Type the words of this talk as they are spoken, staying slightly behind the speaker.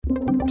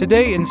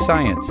Today in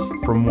Science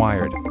from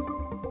Wired.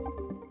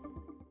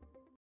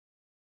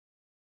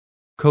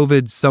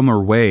 COVID's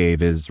summer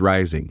wave is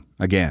rising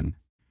again.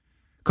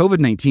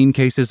 COVID-19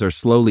 cases are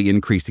slowly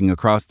increasing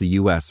across the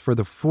U.S. for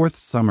the fourth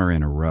summer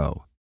in a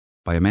row.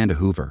 By Amanda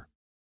Hoover.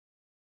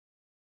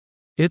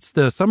 It's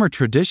the summer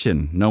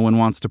tradition no one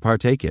wants to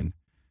partake in.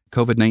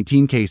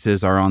 COVID-19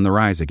 cases are on the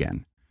rise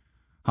again.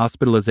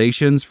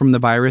 Hospitalizations from the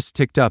virus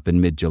ticked up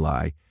in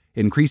mid-July,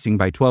 increasing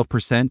by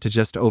 12% to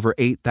just over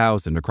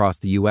 8,000 across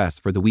the U.S.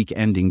 for the week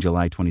ending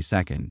July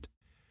 22nd.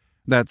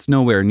 That's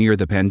nowhere near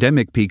the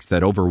pandemic peaks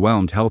that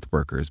overwhelmed health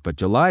workers, but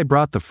July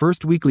brought the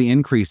first weekly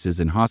increases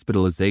in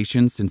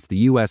hospitalizations since the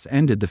U.S.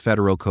 ended the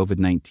federal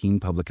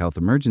COVID-19 public health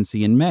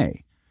emergency in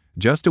May,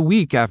 just a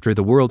week after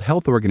the World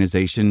Health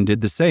Organization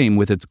did the same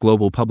with its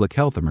global public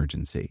health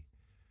emergency.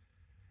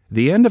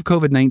 The end of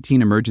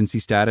COVID-19 emergency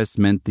status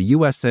meant the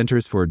U.S.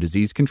 Centers for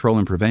Disease Control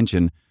and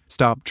Prevention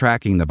stopped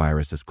tracking the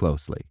virus as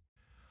closely.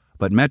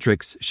 But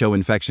metrics show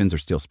infections are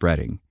still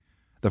spreading.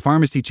 The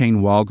pharmacy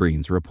chain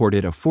Walgreens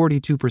reported a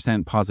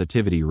 42%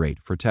 positivity rate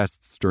for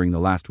tests during the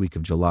last week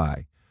of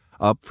July,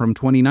 up from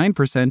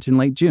 29% in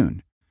late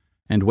June.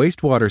 And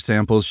wastewater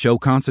samples show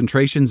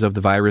concentrations of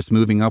the virus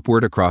moving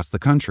upward across the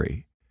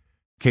country.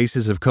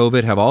 Cases of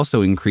COVID have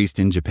also increased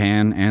in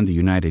Japan and the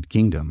United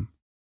Kingdom.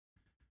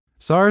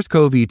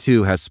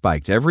 SARS-CoV-2 has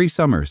spiked every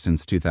summer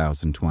since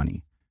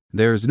 2020.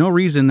 There's no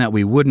reason that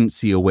we wouldn't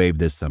see a wave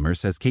this summer,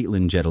 says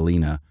Caitlin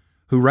Jetelina,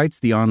 who writes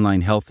the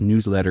online health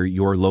newsletter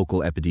Your Local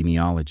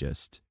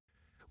Epidemiologist.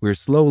 We're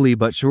slowly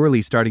but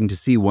surely starting to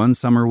see one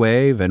summer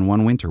wave and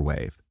one winter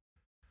wave.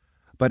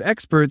 But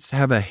experts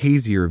have a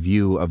hazier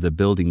view of the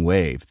building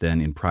wave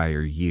than in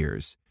prior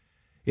years.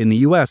 In the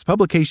U.S.,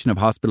 publication of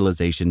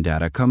hospitalization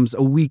data comes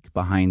a week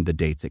behind the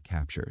dates it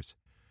captures.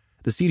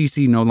 The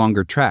CDC no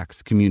longer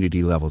tracks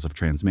community levels of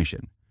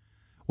transmission.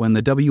 When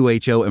the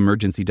WHO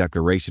emergency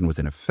declaration was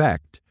in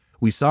effect,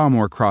 we saw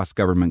more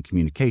cross-government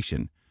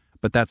communication,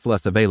 but that's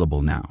less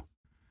available now.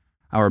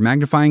 Our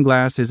magnifying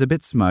glass is a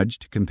bit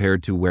smudged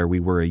compared to where we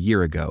were a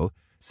year ago,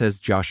 says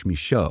Josh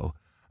Michaud,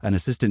 an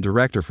assistant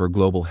director for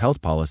global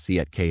health policy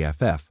at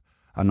KFF,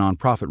 a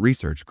nonprofit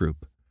research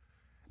group.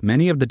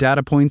 Many of the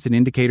data points and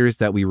indicators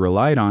that we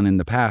relied on in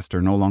the past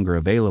are no longer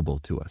available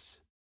to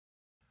us.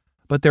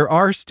 But there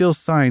are still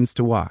signs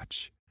to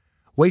watch.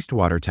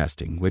 Wastewater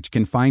testing, which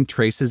can find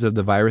traces of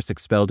the virus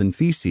expelled in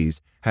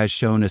feces, has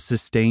shown a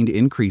sustained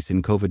increase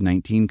in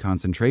COVID-19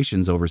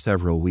 concentrations over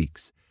several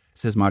weeks,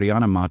 says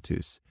Mariana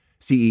Matus,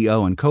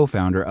 CEO and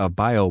co-founder of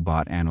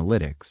BioBot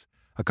Analytics,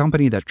 a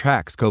company that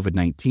tracks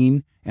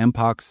COVID-19,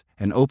 Mpox,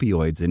 and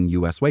opioids in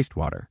U.S.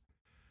 wastewater.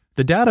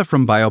 The data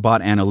from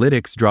BioBot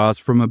Analytics draws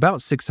from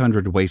about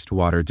 600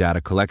 wastewater data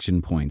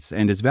collection points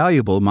and is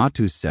valuable,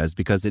 Matus says,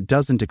 because it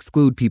doesn't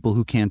exclude people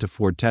who can't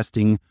afford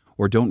testing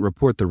or don't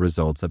report the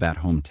results of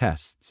at-home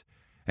tests,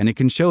 and it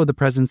can show the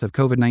presence of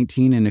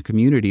COVID-19 in a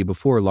community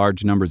before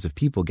large numbers of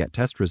people get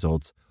test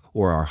results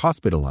or are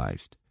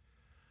hospitalized.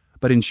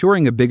 But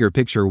ensuring a bigger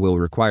picture will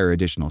require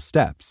additional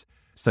steps,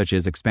 such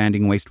as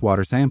expanding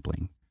wastewater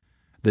sampling.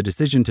 The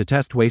decision to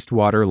test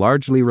wastewater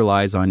largely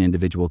relies on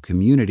individual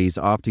communities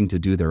opting to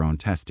do their own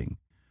testing.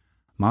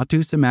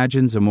 Matus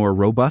imagines a more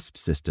robust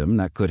system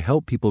that could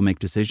help people make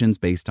decisions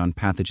based on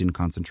pathogen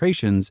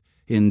concentrations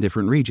in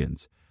different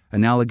regions,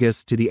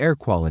 analogous to the air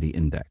quality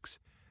index,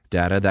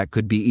 data that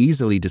could be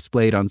easily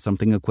displayed on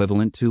something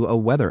equivalent to a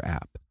weather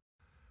app.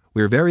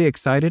 We're very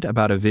excited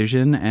about a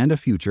vision and a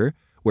future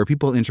where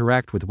people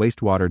interact with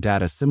wastewater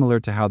data similar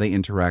to how they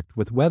interact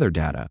with weather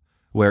data,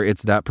 where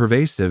it's that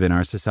pervasive in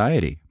our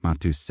society,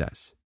 Matus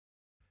says.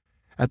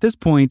 At this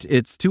point,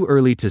 it's too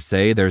early to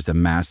say there's a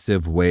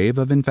massive wave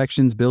of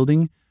infections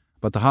building,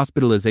 but the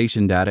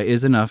hospitalization data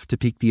is enough to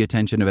pique the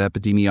attention of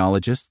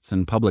epidemiologists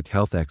and public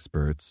health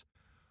experts.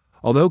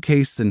 Although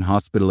case and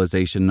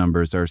hospitalization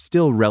numbers are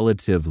still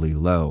relatively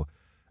low,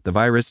 the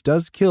virus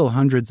does kill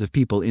hundreds of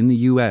people in the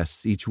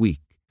U.S. each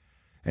week.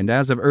 And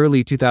as of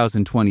early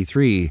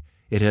 2023,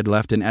 it had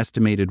left an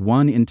estimated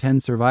 1 in 10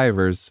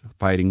 survivors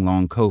fighting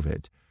long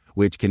COVID,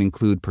 which can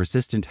include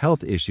persistent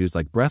health issues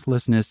like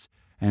breathlessness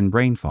and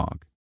brain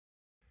fog.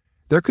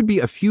 There could be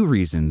a few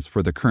reasons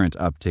for the current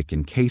uptick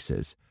in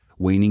cases,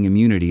 waning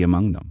immunity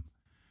among them.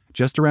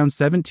 Just around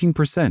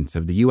 17%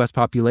 of the U.S.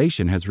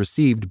 population has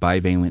received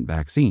bivalent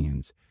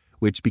vaccines,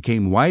 which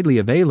became widely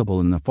available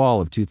in the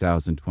fall of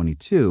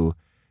 2022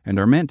 and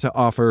are meant to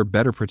offer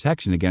better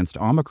protection against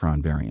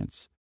Omicron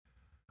variants.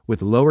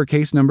 With lower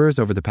case numbers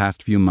over the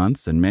past few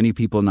months and many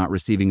people not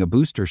receiving a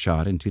booster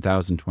shot in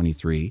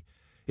 2023,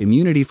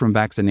 immunity from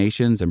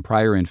vaccinations and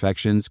prior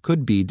infections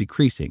could be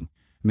decreasing,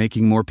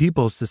 making more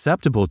people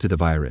susceptible to the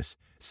virus,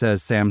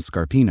 says Sam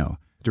Scarpino,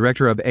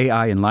 Director of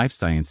AI and Life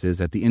Sciences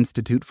at the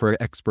Institute for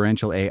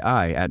Experiential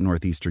AI at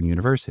Northeastern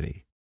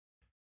University.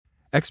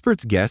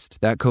 Experts guessed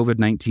that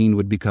COVID-19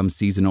 would become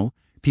seasonal,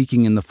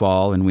 peaking in the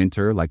fall and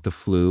winter like the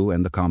flu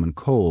and the common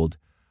cold,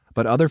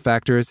 but other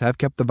factors have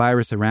kept the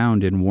virus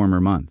around in warmer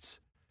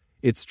months.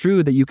 It's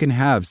true that you can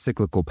have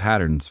cyclical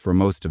patterns for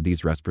most of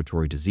these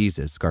respiratory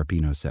diseases,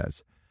 Scarpino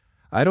says.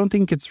 I don't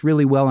think it's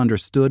really well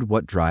understood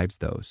what drives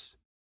those.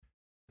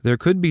 There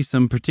could be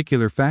some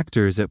particular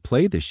factors at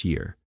play this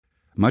year.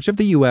 Much of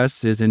the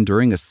U.S. is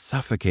enduring a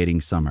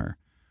suffocating summer.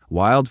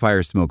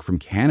 Wildfire smoke from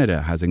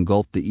Canada has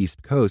engulfed the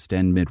East Coast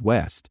and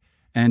Midwest,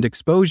 and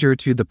exposure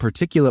to the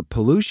particulate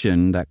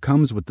pollution that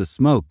comes with the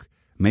smoke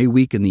may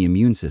weaken the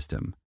immune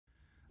system.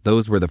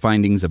 Those were the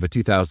findings of a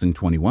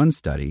 2021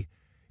 study.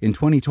 In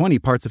 2020,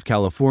 parts of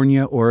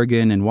California,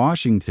 Oregon, and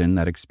Washington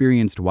that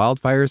experienced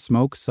wildfire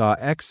smoke saw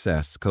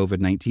excess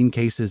COVID-19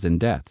 cases and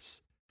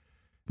deaths.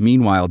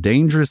 Meanwhile,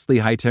 dangerously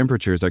high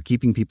temperatures are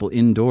keeping people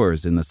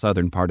indoors in the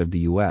southern part of the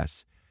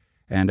U.S.,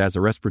 and as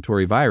a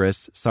respiratory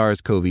virus,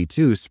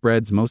 SARS-CoV-2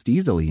 spreads most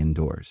easily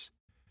indoors.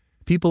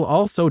 People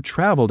also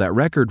traveled at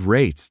record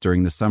rates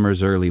during the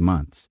summer's early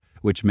months,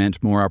 which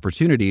meant more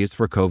opportunities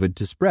for COVID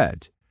to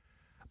spread.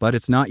 But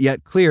it's not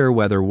yet clear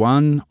whether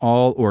one,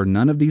 all, or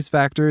none of these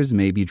factors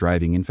may be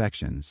driving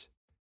infections.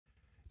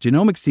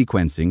 Genomic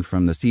sequencing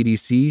from the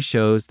CDC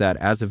shows that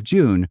as of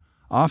June,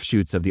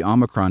 offshoots of the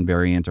Omicron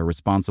variant are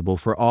responsible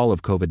for all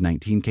of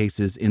COVID-19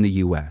 cases in the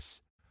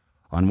U.S.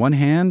 On one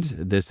hand,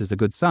 this is a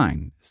good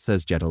sign,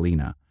 says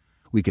Jedalina.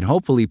 We can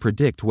hopefully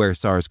predict where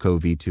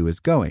SARS-CoV-2 is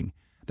going.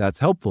 That's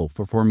helpful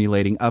for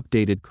formulating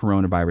updated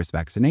coronavirus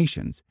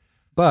vaccinations.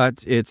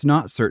 But it's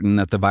not certain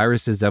that the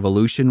virus's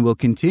evolution will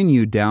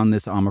continue down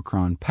this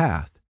Omicron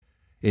path.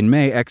 In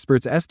May,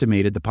 experts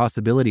estimated the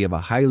possibility of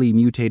a highly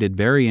mutated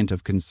variant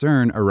of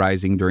concern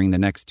arising during the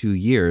next 2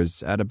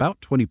 years at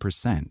about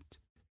 20%.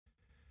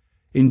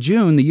 In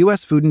June, the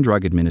U.S. Food and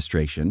Drug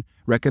Administration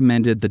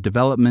recommended the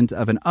development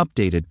of an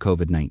updated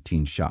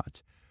COVID-19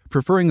 shot,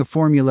 preferring a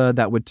formula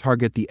that would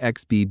target the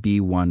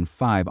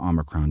XBB.1.5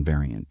 Omicron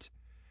variant.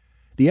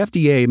 The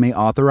FDA may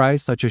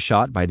authorize such a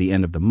shot by the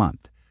end of the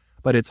month,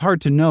 but it's hard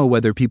to know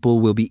whether people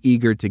will be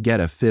eager to get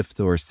a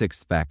 5th or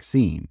 6th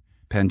vaccine.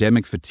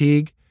 Pandemic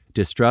fatigue,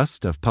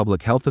 distrust of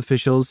public health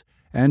officials,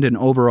 and an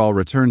overall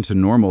return to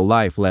normal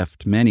life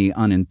left many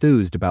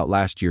unenthused about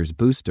last year's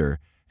booster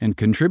and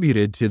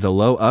contributed to the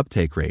low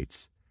uptake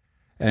rates.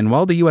 And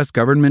while the U.S.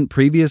 government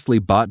previously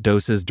bought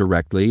doses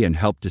directly and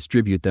helped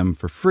distribute them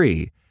for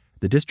free,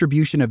 the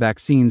distribution of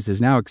vaccines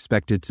is now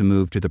expected to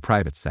move to the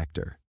private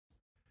sector.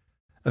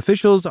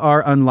 Officials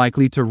are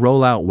unlikely to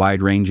roll out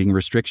wide-ranging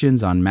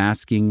restrictions on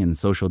masking and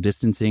social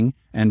distancing,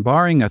 and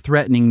barring a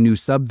threatening new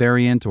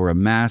subvariant or a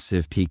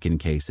massive peak in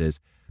cases,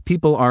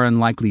 people are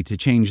unlikely to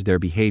change their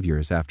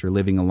behaviors after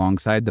living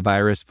alongside the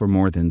virus for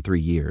more than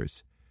 3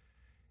 years.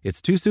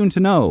 It's too soon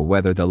to know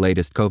whether the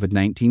latest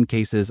COVID-19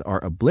 cases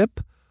are a blip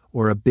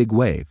or a big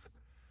wave.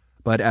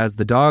 But as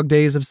the dog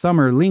days of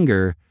summer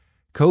linger,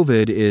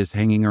 COVID is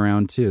hanging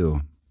around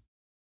too.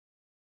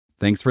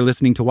 Thanks for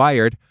listening to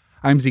Wired.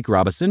 I'm Zeke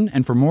Robison,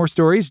 and for more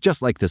stories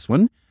just like this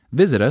one,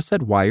 visit us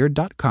at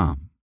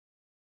wired.com.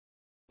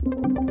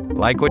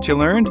 Like what you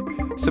learned?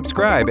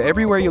 Subscribe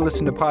everywhere you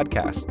listen to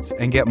podcasts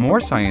and get more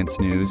science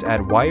news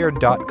at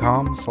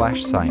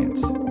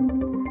wired.com/science.